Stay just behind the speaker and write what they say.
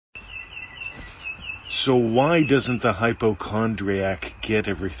So why doesn't the hypochondriac get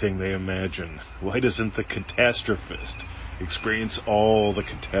everything they imagine? Why doesn't the catastrophist experience all the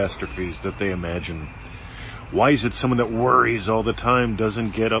catastrophes that they imagine? Why is it someone that worries all the time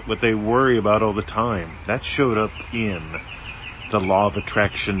doesn't get up what they worry about all the time? That showed up in the Law of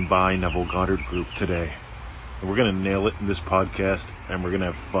Attraction by Neville Goddard group today. And we're going to nail it in this podcast, and we're going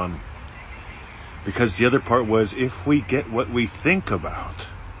to have fun. Because the other part was, if we get what we think about.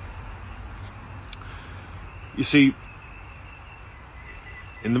 You see,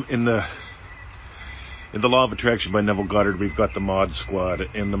 in the Law of Attraction by Neville Goddard, we've got the mod squad,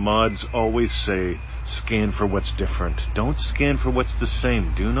 and the mods always say, scan for what's different. Don't scan for what's the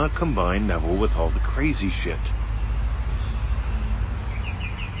same. Do not combine Neville with all the crazy shit.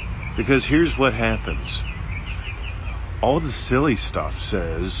 Because here's what happens. All the silly stuff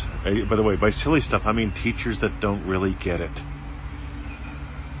says, by the way, by silly stuff, I mean teachers that don't really get it.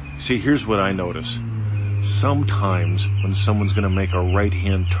 See, here's what I notice. Sometimes when someone's going to make a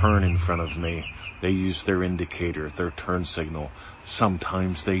right-hand turn in front of me, they use their indicator, their turn signal.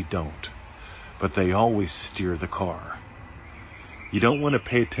 Sometimes they don't. But they always steer the car. You don't want to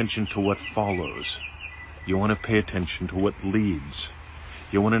pay attention to what follows. You want to pay attention to what leads.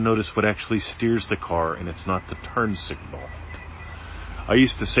 You want to notice what actually steers the car, and it's not the turn signal. I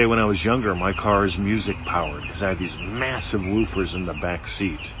used to say when I was younger, my car is music-powered, because I had these massive woofers in the back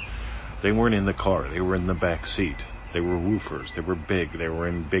seat. They weren't in the car, they were in the back seat. They were woofers, they were big, they were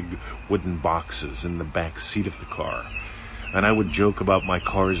in big wooden boxes in the back seat of the car. And I would joke about my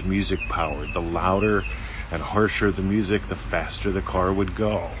car's music-powered. The louder and harsher the music, the faster the car would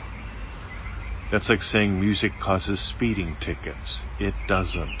go. That's like saying music causes speeding tickets. It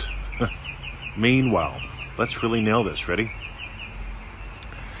doesn't. Meanwhile, let's really nail this. Ready?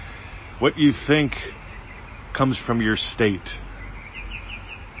 What you think comes from your state.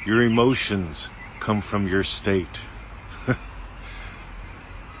 Your emotions come from your state.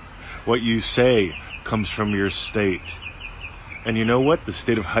 What you say comes from your state. And you know what? The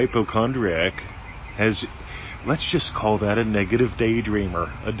state of hypochondriac has, let's just call that a negative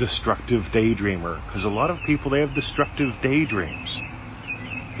daydreamer, a destructive daydreamer. Because a lot of people, they have destructive daydreams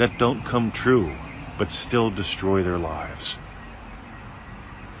that don't come true, but still destroy their lives.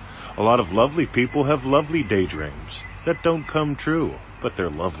 A lot of lovely people have lovely daydreams that don't come true, but they're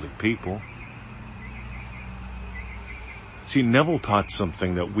lovely people. See, Neville taught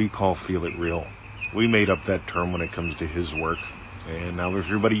something that we call feel it real. We made up that term when it comes to his work, and now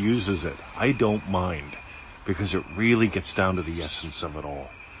everybody uses it. I don't mind, because it really gets down to the essence of it all.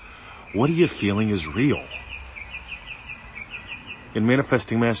 What are you feeling is real? In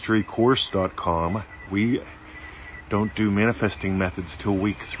ManifestingMasteryCourse.com, we don't do manifesting methods till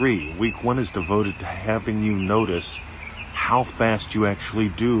week 3. Week 1 is devoted to having you notice how fast you actually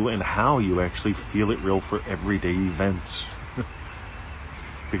do and how you actually feel it real for everyday events.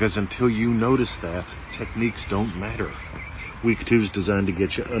 Because until you notice that, techniques don't matter. Week 2 is designed to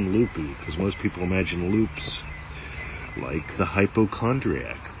get you unloopy, because most people imagine loops like the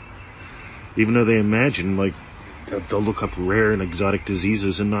hypochondriac. Even though they imagine, like, they'll look up rare and exotic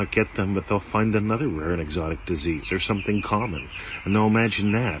diseases and not get them, but they'll find another rare and exotic disease or something common, and they'll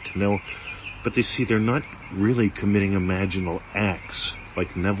imagine that. But they see they're not really committing imaginal acts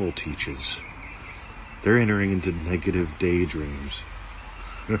like Neville teaches. They're entering into negative daydreams.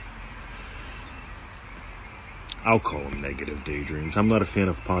 I'll call them negative daydreams. I'm not a fan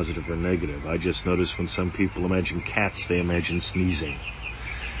of positive or negative. I just notice when some people imagine cats, they imagine sneezing.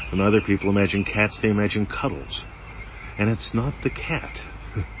 When other people imagine cats, they imagine cuddles. And it's not the cat.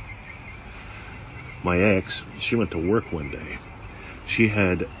 My ex, she went to work one day. She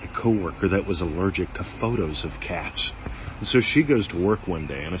had a coworker that was allergic to photos of cats. And so she goes to work one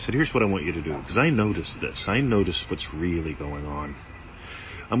day, and I said, here's what I want you to do, because I noticed this. I noticed what's really going on.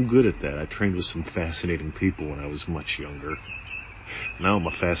 I'm good at that. I trained with some fascinating people when I was much younger. Now I'm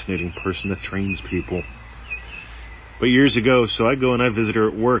a fascinating person that trains people. But years ago, so I go and I visit her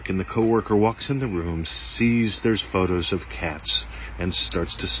at work, and the coworker walks in the room, sees there's photos of cats, and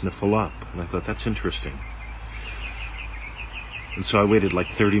starts to sniffle up. And I thought, that's interesting. And so I waited like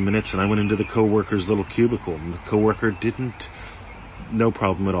 30 minutes, and I went into the coworker's little cubicle, and the coworker didn't, no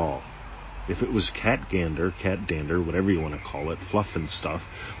problem at all. If it was cat dander, whatever you want to call it, fluff and stuff,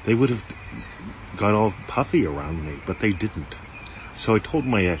 they would have got all puffy around me, but they didn't. So I told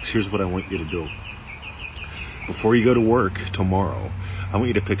my ex, here's what I want you to do. Before you go to work tomorrow, I want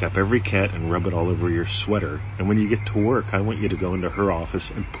you to pick up every cat and rub it all over your sweater. And when you get to work, I want you to go into her office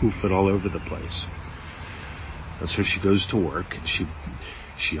and poof it all over the place. And so she goes to work, and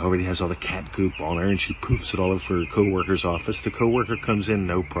she already has all the cat goop on her, and she poofs it all over her coworker's office. The coworker comes in,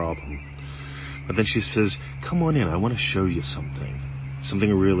 no problem. But then she says, come on in, I want to show you something.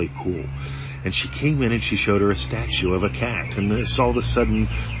 Something really cool. And she came in and she showed her a statue of a cat. And this, all of a sudden,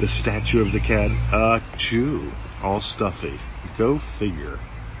 the statue of the cat, achoo, all stuffy. Go figure.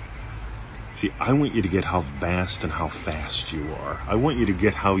 See, I want you to get how vast and how fast you are. I want you to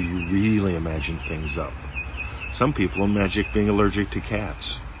get how you really imagine things up. Some people imagine being allergic to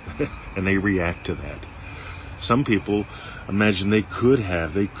cats, and they react to that. Some people imagine they should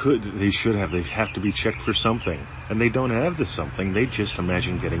have, they have to be checked for something, and they don't have the something, they just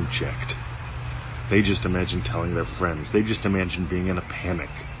imagine getting checked. They just imagine telling their friends. They just imagine being in a panic.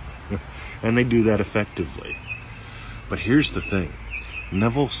 And they do that effectively. But here's the thing.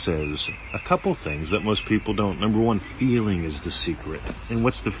 Neville says a couple things that most people don't. Number one, feeling is the secret. And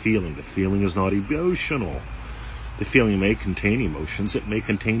what's the feeling? The feeling is not emotional. The feeling may contain emotions. It may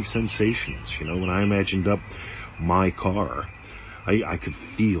contain sensations. You know, when I imagined up my car, I could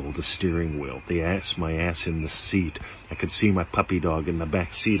feel the steering wheel, my ass in the seat. I could see my puppy dog in the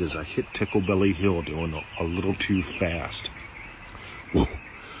back seat as I hit Ticklebelly Hill doing a little too fast. Whoa.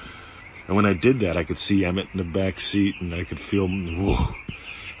 And when I did that, I could see Emmett in the back seat, and I could feel, whoa.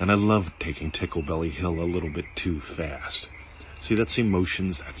 And I loved taking Ticklebelly Hill a little bit too fast. See, that's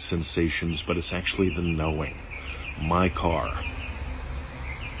emotions, that's sensations, but it's actually the knowing. My car.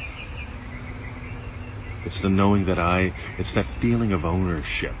 It's the knowing that it's that feeling of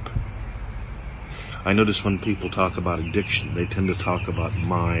ownership. I notice when people talk about addiction, they tend to talk about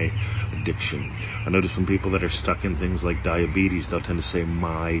my addiction. I notice when people that are stuck in things like diabetes, they'll tend to say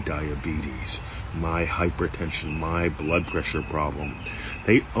my diabetes, my hypertension, my blood pressure problem.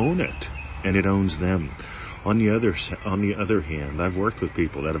 They own it, and it owns them. On the other hand, I've worked with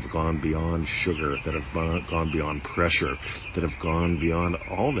people that have gone beyond sugar, that have gone beyond pressure, that have gone beyond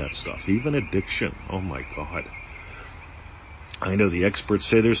all that stuff, even addiction. Oh my God. I know the experts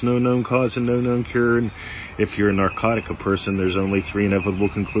say there's no known cause and no known cure, and if you're a narcotic person, there's only 3 inevitable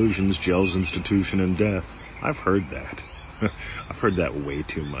conclusions: jails, institution, and death. I've heard that. I've heard that way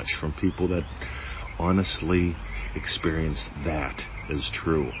too much from people that honestly experience that as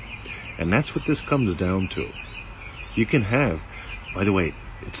true. And that's what this comes down to. You can have, by the way,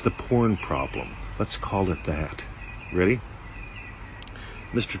 it's the porn problem. Let's call it that. Ready?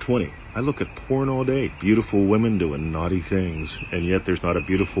 Mr. 20, I look at porn all day. Beautiful women doing naughty things. And yet there's not a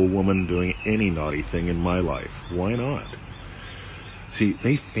beautiful woman doing any naughty thing in my life. Why not? See,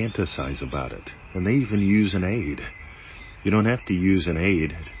 they fantasize about it. And they even use an aid. You don't have to use an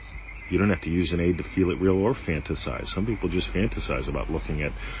aid. You don't have to use an aid to feel it real or fantasize. Some people just fantasize about looking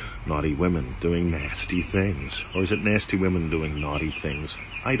at naughty women doing nasty things. Or is it nasty women doing naughty things?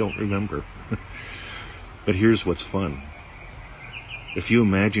 I don't remember. But here's what's fun. If you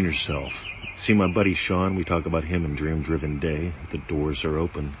imagine yourself, see my buddy Sean, we talk about him in Dream Driven Day. The doors are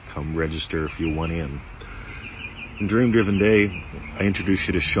open. Come register if you want in. In Dream Driven Day, I introduce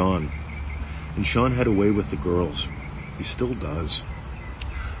you to Sean. And Sean had a way with the girls. He still does.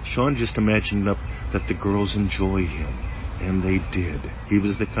 Sean just imagined up that the girls enjoy him, and they did. He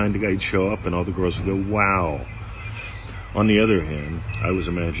was the kind of guy who'd show up and all the girls would go, wow. On the other hand, I was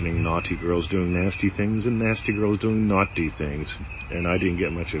imagining naughty girls doing nasty things and nasty girls doing naughty things, and I didn't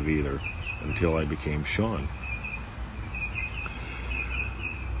get much of either until I became Sean.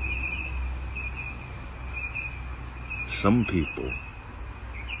 Some people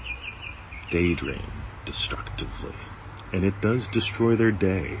daydream destructively, and it does destroy their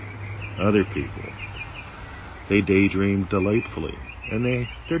day. Other people, they daydream delightfully, and they're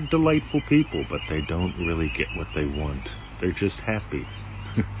delightful people, but they don't really get what they want. They're just happy.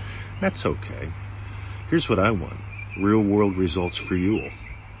 That's okay. Here's what I want. Real world results for you.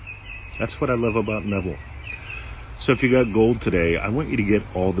 That's what I love about Neville. So if you got gold today, I want you to get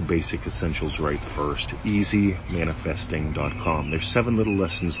all the basic essentials right first. EasyManifesting.com. There's 7 little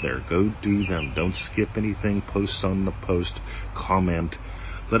lessons there. Go do them. Don't skip anything. Post on the post. Comment.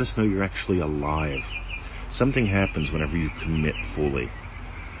 Let us know you're actually alive. Something happens whenever you commit fully.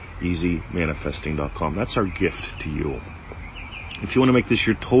 EasyManifesting.com. That's our gift to you. If you want to make this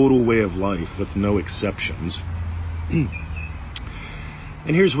your total way of life with no exceptions, and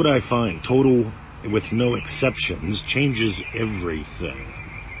here's what I find. Total with no exceptions changes everything.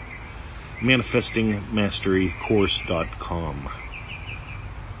 ManifestingMasteryCourse.com.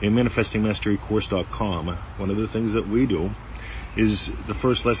 In ManifestingMasteryCourse.com, one of the things that we do is the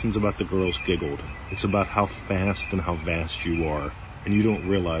first lesson's about the girls giggled. It's about how fast and how vast you are, and you don't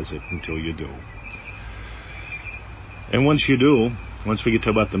realize it until you do. And once you do, once we get to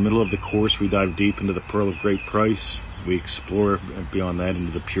about the middle of the course, we dive deep into the Pearl of Great Price. We explore beyond that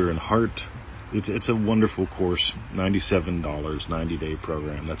into the Pure in Heart. It's a wonderful course. $97, 90-day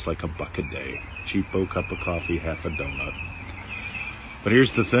program. That's like $1 a day. Cheapo cup of coffee, half a donut. But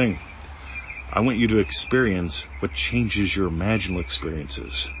here's the thing. I want you to experience what changes your imaginal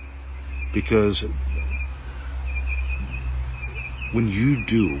experiences. Because when you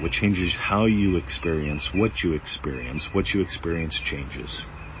do what changes how you experience, what you experience changes.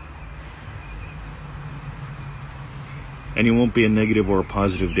 And you won't be a negative or a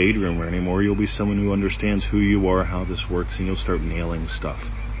positive daydreamer anymore. You'll be someone who understands who you are, how this works, and you'll start nailing stuff.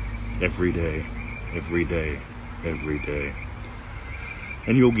 Every day, every day, every day.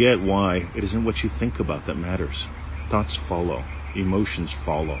 And you'll get why it isn't what you think about that matters. Thoughts follow. Emotions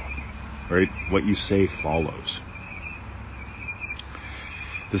follow. Right? What you say follows.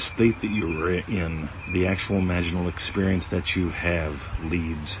 The state that you're in, the actual imaginal experience that you have,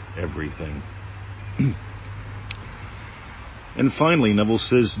 leads everything. And finally, Neville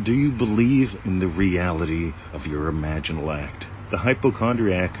says, do you believe in the reality of your imaginal act? The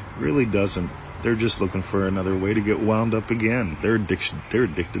hypochondriac really doesn't. They're just looking for another way to get wound up again. They're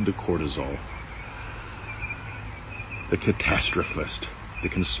addicted to cortisol. The catastrophist, the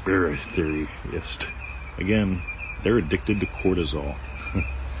conspiracy theorist, again, they're addicted to cortisol.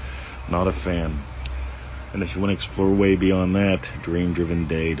 Not a fan. And if you want to explore way beyond that,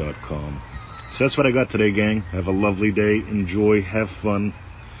 dreamdrivenday.com. So that's what I got today, gang. Have a lovely day. Enjoy. Have fun.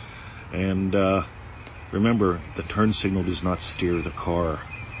 And remember, the turn signal does not steer the car.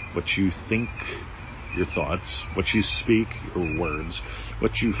 What you think, your thoughts, what you speak, your words,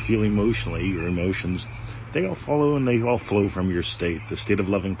 what you feel emotionally, your emotions, they all follow and they all flow from your state. The state of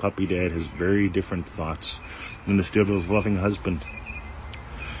loving puppy dad has very different thoughts than the state of loving husband.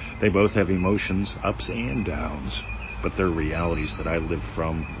 They both have emotions, ups and downs, but they're realities that I live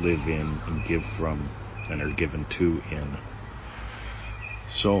from, live in, and give from, and are given to in.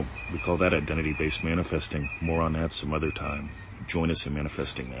 So, we call that identity-based manifesting. More on that some other time. Join us at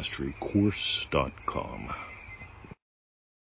ManifestingMasteryCourse.com.